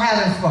 I'm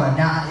having fun.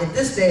 Now, at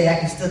this day, I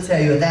can still tell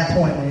you at that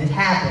point when it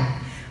happened,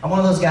 I'm one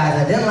of those guys,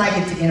 I didn't like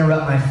it to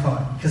interrupt my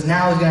fun, because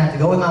now I was going to have to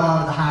go with my mom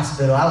to the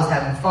hospital. I was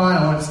having fun.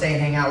 I wanted to stay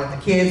and hang out with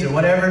the kids or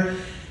whatever.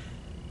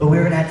 But we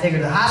were going to have to take her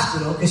to the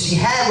hospital because she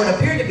had what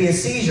appeared to be a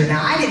seizure.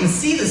 Now, I didn't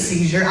see the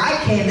seizure.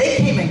 They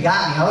came and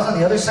got me. I was on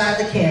the other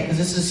side of the camp because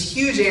this is a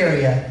huge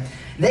area.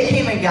 They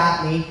came and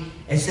got me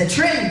and said,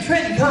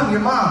 Trenton, come, your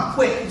mom,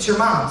 quick, it's your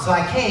mom. So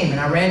I came and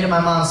I ran to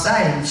my mom's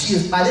side,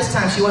 and by this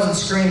time, she wasn't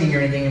screaming or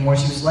anything anymore.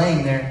 She was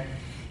laying there,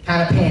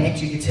 kind of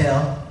panicked, you could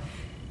tell.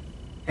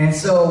 And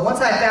so once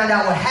I found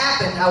out what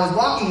happened, I was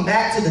walking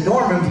back to the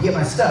dorm room to get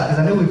my stuff because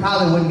I knew we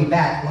probably wouldn't be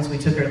back once we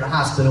took her to the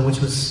hospital, which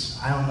was,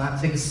 I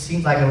think it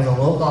seems like it was a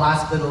local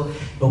hospital,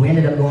 but we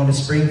ended up going to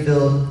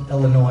Springfield,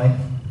 Illinois,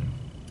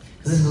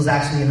 because this was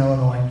actually in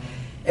Illinois.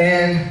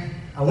 And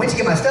I went to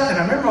get my stuff, and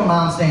I remember my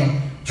mom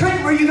saying,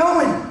 Trent, where are you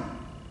going?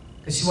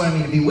 Because she wanted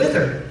me to be with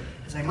her.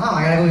 I was like, Mom,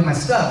 I gotta go get my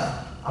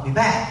stuff. I'll be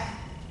back.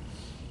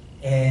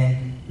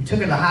 And we took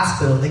her to the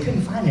hospital. They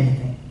couldn't find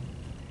anything.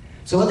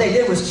 So what they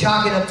did was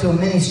chalk it up to a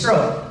mini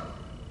stroke.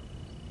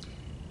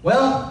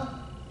 Well,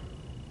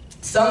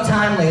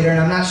 sometime later, and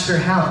I'm not sure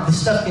how,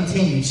 this stuff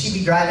continued. She'd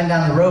be driving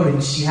down the road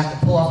and she'd have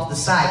to pull off to the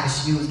side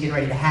because she knew it was getting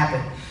ready to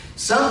happen.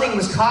 Something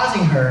was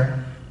causing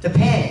her to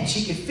panic.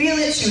 She could feel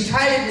it. She would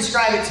try to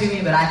describe it to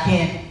me, but I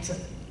can't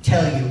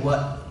tell you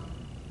what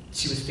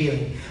she was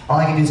feeling. All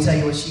I can do is tell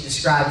you what she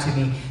described to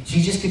me.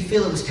 She just could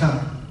feel it was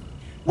coming.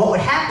 What would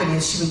happen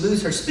is she would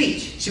lose her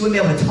speech. She wouldn't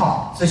be able to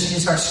talk. So she'd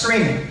just start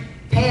screaming,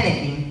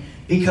 panicking,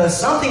 because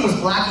something was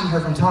blocking her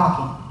from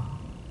talking.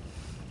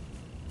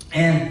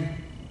 And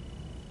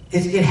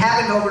it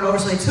happened over and over,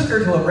 so they took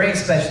her to a brain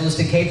specialist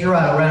in Cape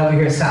Girardeau, right over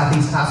here at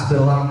Southeast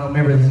Hospital. I don't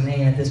remember his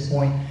name at this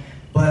point.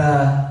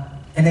 But,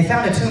 and they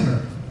found a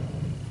tumor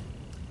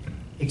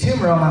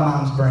on my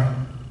mom's brain.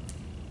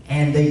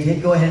 And they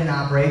did go ahead and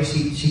operate.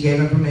 She gave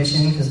him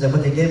permission, because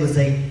what they did was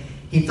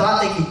he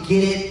thought they could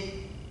get it,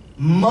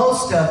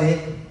 most of it,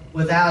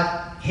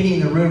 without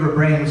hitting the root of her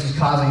brain, which is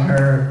causing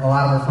her a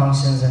lot of her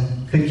functions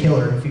and could kill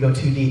her if you go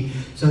too deep.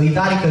 So he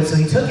thought he could, so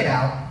he took it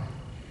out.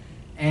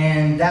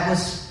 And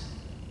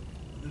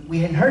we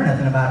hadn't heard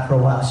nothing about it for a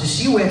while. So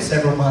she went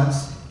several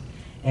months,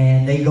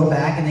 and they go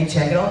back and they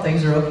check it out.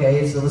 Things are okay,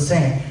 it's still the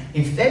same.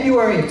 In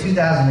February of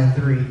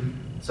 2003,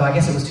 so I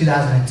guess it was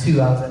 2002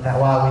 I was at that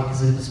Wild Week,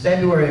 because it was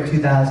February of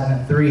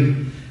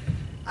 2003.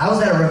 I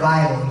was at a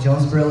revival in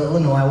Jonesboro,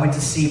 Illinois. I went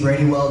to see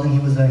Brady Weldon.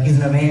 He's an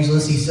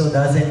evangelist. He still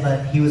does it,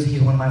 but he's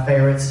one of my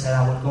favorites, and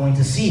I was going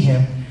to see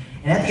him.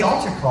 And at the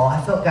altar call,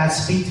 I felt God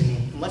speak to me,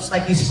 much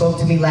like he spoke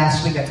to me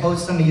last week. I told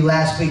some of you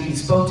last week he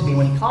spoke to me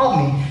when he called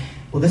me.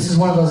 Well, this is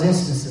one of those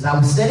instances. I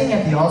was sitting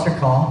at the altar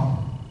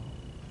call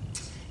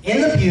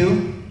in the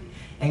pew,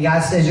 and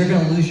God says, you're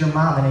going to lose your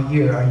mom in a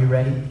year. Are you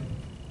ready?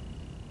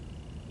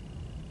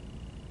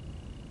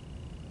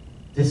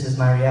 This is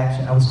my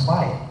reaction. I was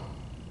quiet.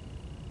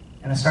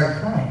 And I started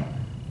crying.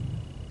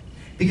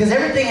 Because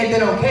everything had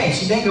been okay.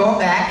 She'd been going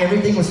back.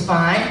 Everything was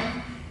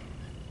fine.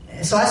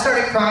 So I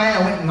started crying.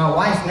 I went to my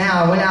wife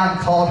now. I went out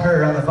and called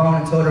her on the phone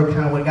and told her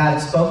kind of what God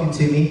had spoken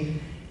to me.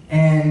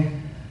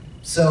 And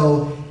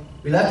so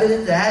we left it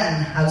at that,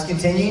 and I was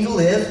continuing to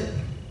live.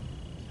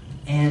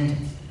 And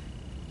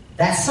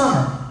that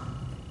summer,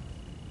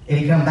 it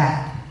had come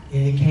back.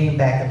 It came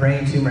back. The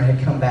brain tumor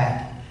had come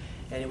back.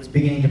 And it was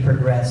beginning to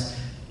progress.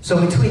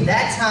 So between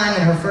that time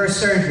and her first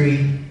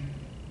surgery,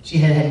 she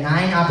had had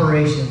 9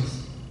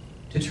 operations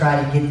to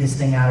try to get this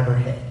thing out of her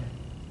head.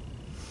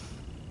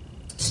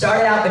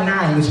 Started out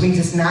benign, which means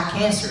it's not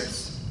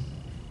cancerous,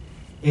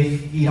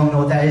 if you don't know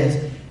what that is.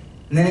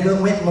 And then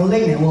it went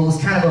malignant. Well, it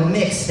was kind of a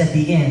mix at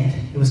the end.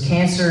 It was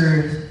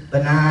cancer,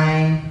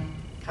 benign,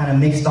 kind of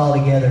mixed all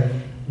together.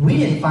 We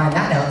didn't find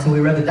that out until we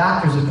read the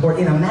doctor's report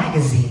in a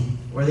magazine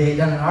where they had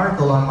done an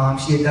article on Mom.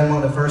 She had done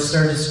one of the first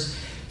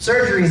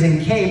surgeries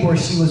in Cape where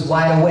she was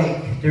wide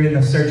awake during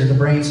the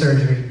brain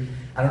surgery.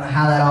 I don't know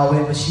how that all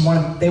went,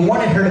 but they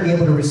wanted her to be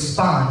able to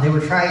respond. They were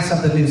trying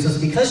something new.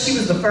 So because she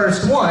was the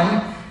first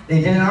one,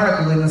 they did an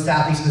article in the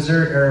Southeast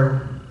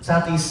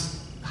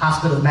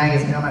Hospital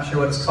magazine. I'm not sure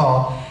what it's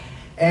called.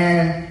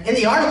 And in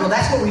the article,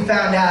 that's where we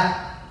found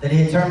out that it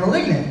had turned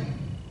malignant.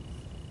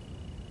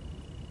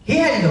 He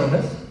hadn't told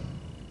us.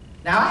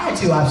 Now, I had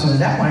two options at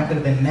that point. I could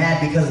have been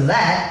mad because of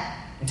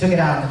that and took it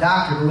out on the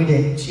doctor, but we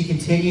didn't. She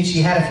continued. She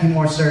had a few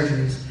more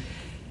surgeries.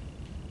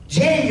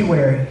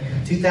 January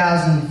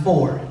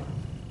 2004.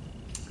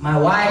 My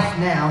wife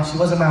now, she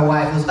wasn't my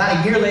wife. It was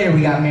about a year later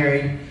we got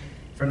married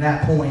from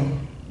that point.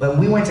 But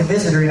we went to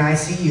visit her in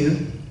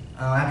ICU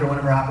after one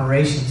of her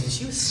operations, and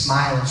she was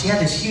smiling. She had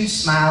this huge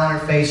smile on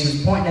her face. She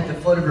was pointing at the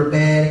foot of her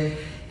bed,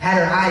 had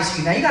her eyes.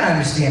 Now, you got to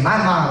understand, my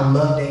mom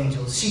loved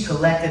angels. She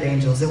collected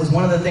angels. It was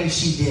one of the things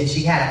she did.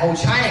 She had a whole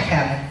china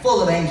cabinet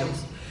full of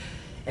angels.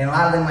 And a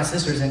lot of them my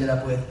sisters ended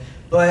up with.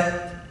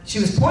 But she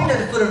was pointing at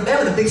the foot of her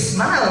bed with a big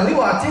smile, and we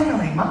walked in, and I'm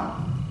like,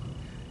 Mom,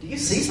 do you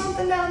see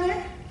something down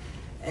there?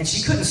 And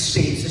she couldn't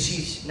speak, so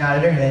she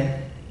nodded her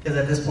head, because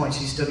at this point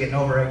she's still getting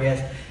over it, I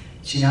guess.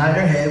 She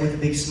nodded her head with a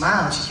big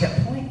smile, and she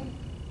kept pointing.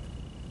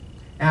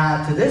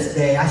 Now, to this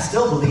day, I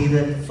still believe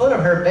that the foot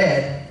of her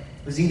bed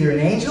was either an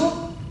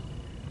angel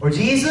or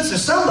Jesus or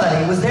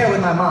somebody was there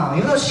with my mom.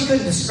 Even though she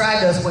couldn't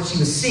describe to us what she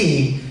was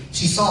seeing,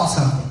 she saw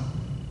something.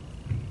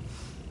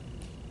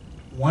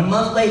 1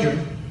 month later,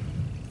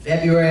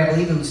 February, I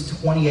believe it was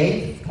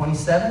 28th,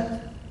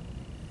 27th,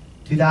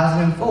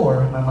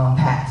 2004, my mom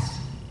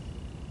passed.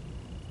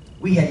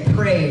 We had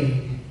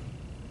prayed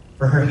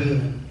for her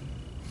healing.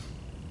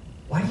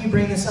 Why do you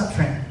bring this up,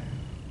 Trent?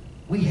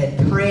 We had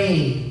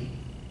prayed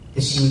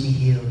that she would be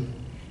healed.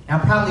 Now,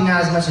 probably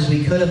not as much as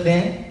we could have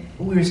been,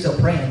 but we were still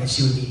praying that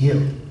she would be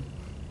healed.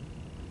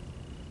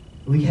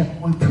 We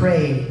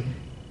prayed.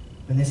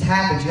 When this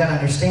happened, you got to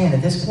understand,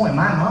 at this point,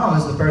 my mom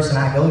is the person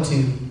I go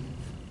to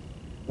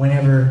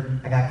whenever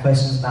I got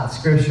questions about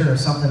Scripture or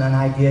something, an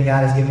idea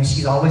God has given me.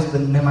 She's always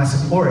been my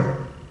support,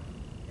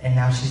 and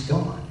now she's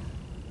gone.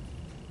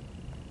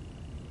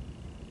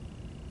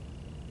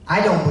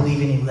 I don't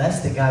believe any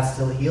less that God's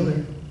still a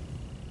healer.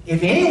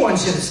 If anyone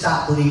should have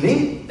stopped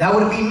believing, that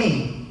would be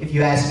me, if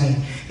you ask me.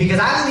 Because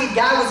I believe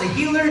God was a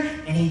healer,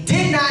 and He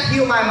did not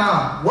heal my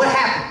mom. What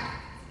happened?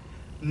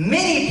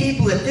 Many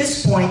people at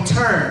this point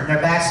turn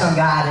their backs on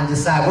God and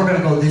decide, we're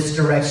going to go this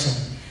direction.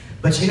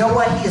 But you know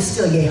what? He is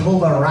still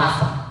Jehovah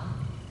Rapha.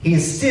 He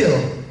is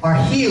still our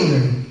healer.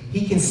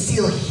 He can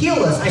still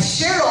heal us. I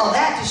shared all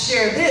that to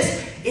share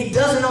this. It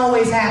doesn't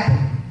always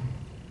happen.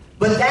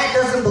 But that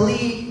doesn't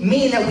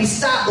mean that we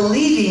stop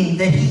believing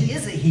that He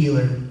is a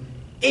healer.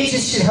 It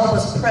just should help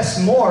us press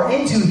more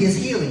into His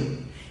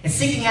healing and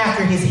seeking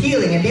after His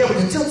healing and be able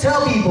to still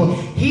tell people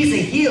He's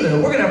a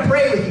healer. We're going to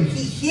pray with you.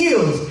 He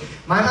heals.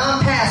 My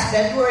mom passed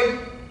February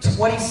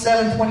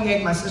 27,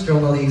 28. My sister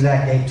will know the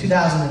exact date.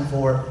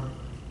 2004.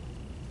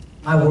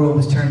 My world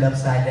was turned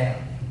upside down.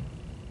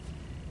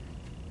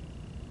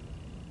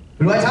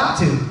 Who do I talk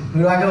to?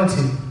 Who do I go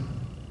to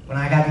when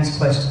I got these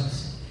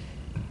questions?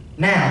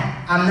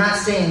 Now, I'm not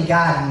saying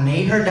God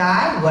made her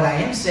die. What I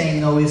am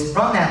saying, though, is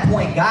from that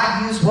point,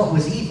 God used what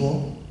was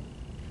evil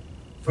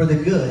for the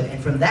good.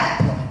 And from that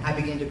point, I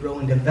began to grow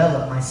and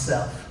develop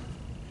myself.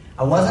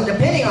 I wasn't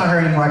depending on her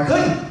anymore. I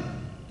couldn't.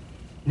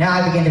 Now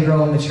I began to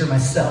grow and mature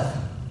myself.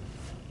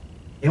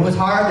 It was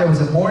hard. There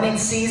was a mourning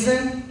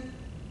season.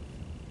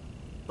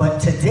 But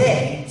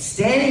today,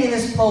 standing in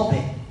this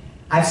pulpit,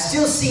 I've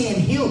still seen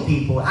Him heal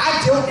people. And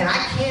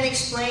I can't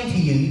explain to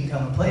you. You can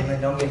come and play,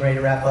 but don't get ready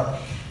to wrap up.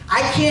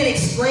 I can't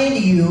explain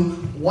to you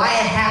why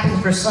it happens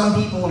for some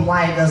people and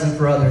why it doesn't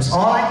for others.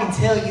 All I can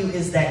tell you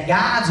is that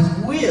God's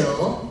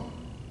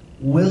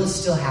will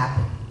still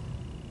happen.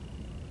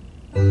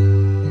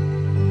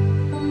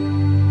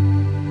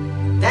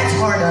 That's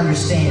hard to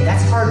understand.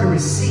 That's hard to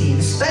receive,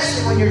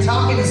 especially when you're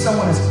talking to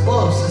someone as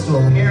close as to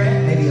a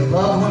parent, maybe a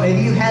loved one.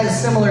 Maybe you had a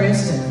similar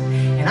instance.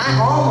 And I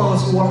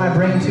almost wore my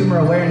brain tumor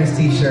awareness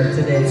t-shirt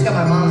today. It's got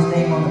my mom's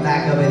name on the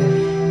back of it,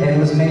 and it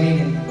was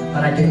made,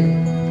 but I didn't.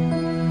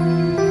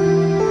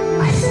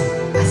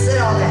 I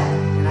said all that,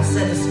 and I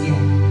said this again,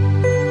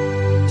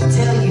 to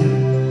tell you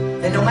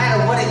that no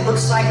matter what it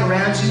looks like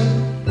around you,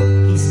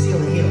 He's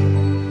still a healer.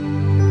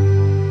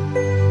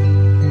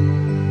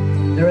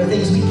 There are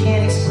things we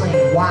can't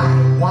explain.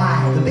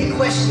 Why? The big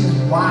question is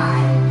why?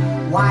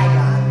 Why,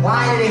 God?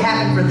 Why did it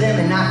happen for them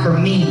and not for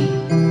me?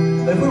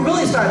 But if we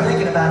really start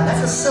thinking about it,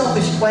 that's a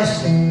selfish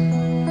question.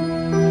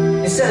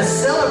 Instead of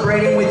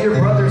celebrating with your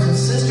brothers and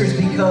sisters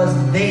because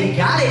they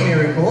got a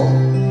miracle,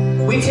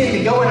 we tend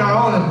to go in our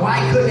own and why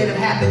couldn't it have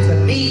happened to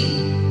me?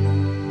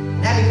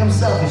 And that becomes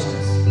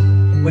selfishness,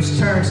 which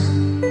turns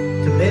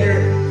to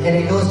bitter, and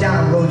it goes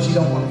down a road you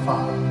don't want to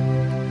follow.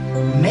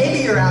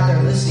 Maybe you're out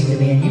there listening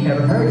to me and you've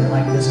never heard it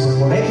like this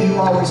before. Maybe you've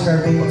always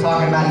heard people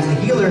talking about He's a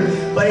healer,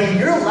 but in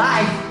your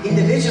life,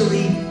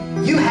 individually,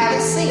 you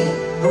haven't seen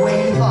it the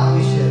way you thought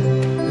you should.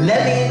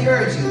 Let me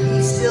encourage you,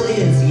 He still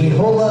is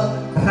Jehovah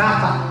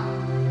Rapha,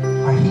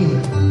 our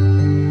healer.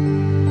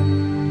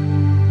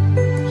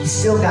 He's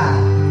still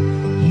God.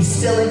 He's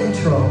still in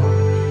control.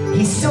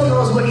 He still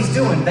knows what He's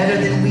doing better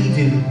than we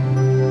do.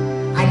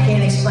 I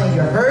can't explain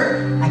your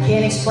hurt. I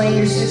can't explain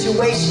your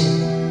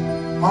situation.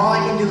 All I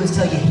can do is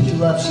tell you He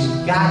loves you.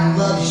 God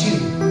loves you.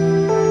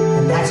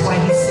 And that's why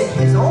He sent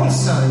His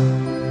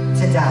Son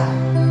to die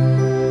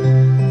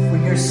for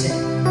your sin.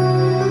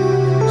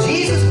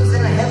 Jesus was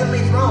in a heavenly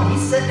throne.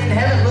 He's sitting in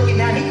heaven looking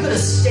down. He could have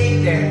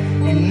stayed there,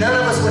 and none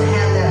of us would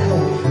have that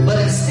hope. But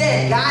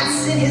instead, God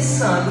sent His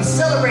Son. We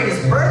celebrate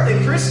His birth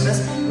at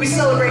Christmas. We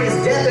celebrate His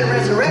death and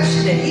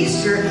resurrection at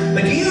Easter.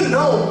 But do you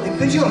know,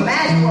 could you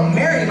imagine what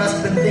Mary must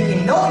have been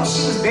thinking, knowing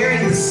she was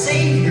bearing the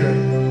Savior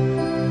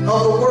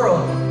of the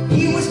world?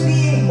 He was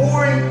being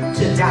born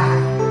to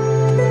die.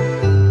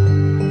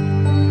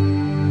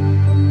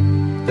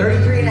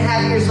 33 and a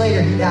half years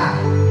later, He died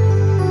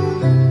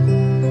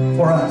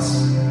for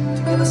us,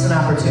 to give us an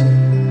opportunity.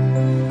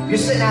 If you're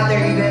sitting out there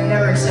and you've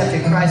never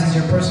accepted Christ as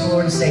your personal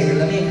Lord and Savior,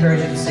 let me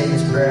encourage you to say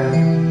this prayer out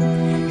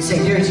here. You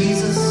say, Dear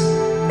Jesus,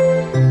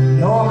 you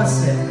know I'm a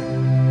sinner.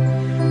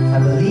 I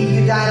believe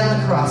You died on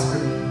the cross for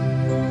me.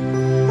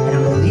 And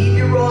I believe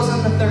You rose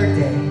on the third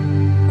day,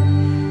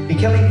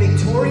 becoming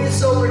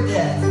victorious over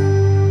death,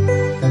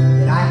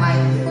 that I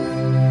might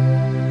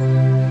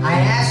live. I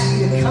ask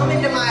You to come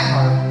into my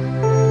heart,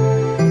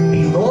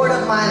 be Lord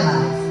of my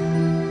life.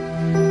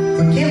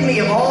 Forgive me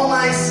of all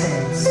my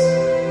sins.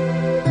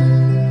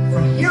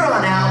 From here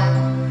on out,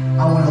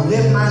 I want to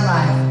live my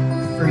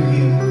life for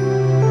You.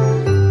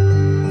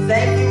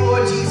 Thank You,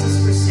 Lord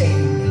Jesus, for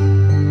saving me.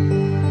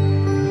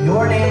 In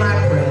Your name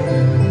I pray.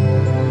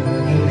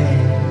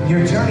 Amen.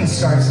 Your journey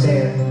starts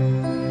there.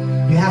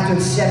 You have to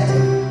accept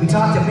it. We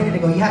talked a minute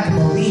ago, you have to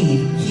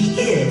believe He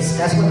is.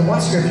 That's what the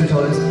one scripture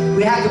told us.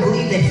 We have to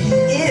believe that He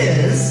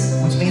is,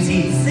 which means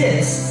He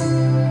exists,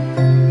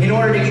 in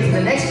order to get to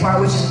the next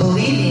part, which is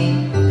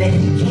believing that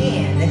He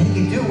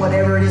can do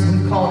whatever it is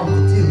we've called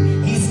Him to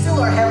do. He's still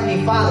our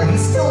Heavenly Father. He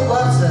still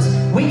loves us.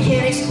 We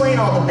can't explain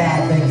all the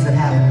bad things that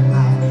happen in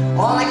life.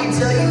 All I can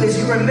tell you is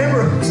you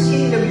remember whose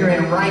kingdom you're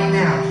in right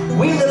now.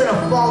 We live in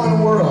a fallen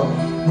world.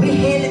 We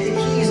handed the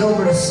keys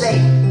over to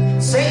Satan.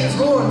 Satan's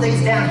ruling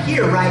things down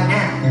here right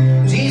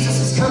now. Jesus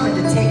is coming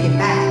to take it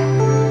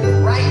back.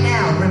 But right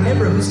now,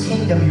 remember whose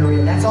kingdom you're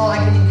in. That's all I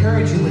can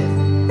encourage you with.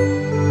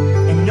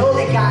 And know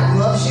that God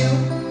loves you.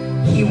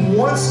 He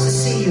wants to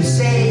see you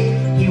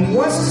saved. He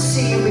wants to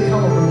see you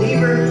become a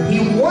believer. He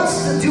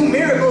wants to do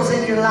miracles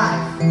in your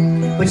life.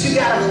 But you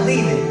got to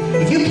believe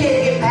it. If you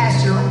can't get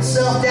past your own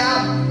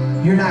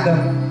self-doubt, you're not going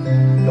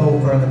to go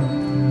further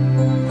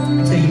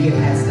until you get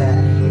past that.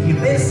 If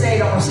you've been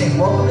saved, I want to say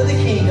welcome to the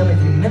kingdom. If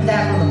you meant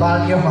that from the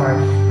bottom of your heart,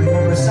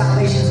 remember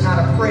salvation is not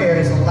a prayer,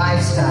 it's a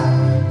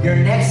lifestyle. Your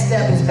next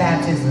step is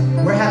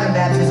baptism. We're having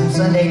baptism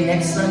Sunday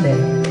next Sunday.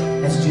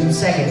 That's June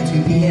 2nd,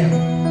 2 p.m.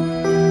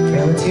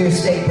 Trail of Tears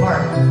State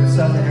Park for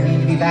some that need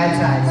to be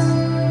baptized.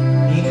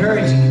 We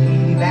encourage you, if you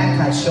need to be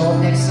baptized, show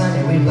up next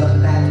Sunday. We'd love to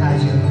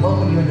baptize you and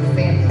welcome you into a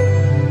family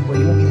where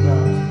you will be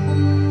loved.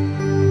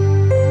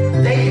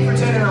 Thank you for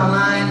tuning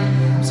online.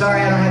 I'm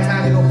sorry I don't have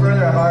time to go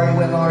further. I've already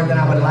went longer than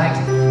I would have liked.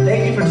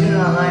 Thank you for tuning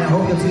online. I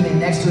hope you'll tune in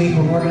next week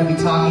when we're going to be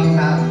talking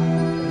about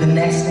the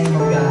next name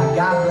of God.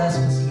 God bless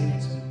us.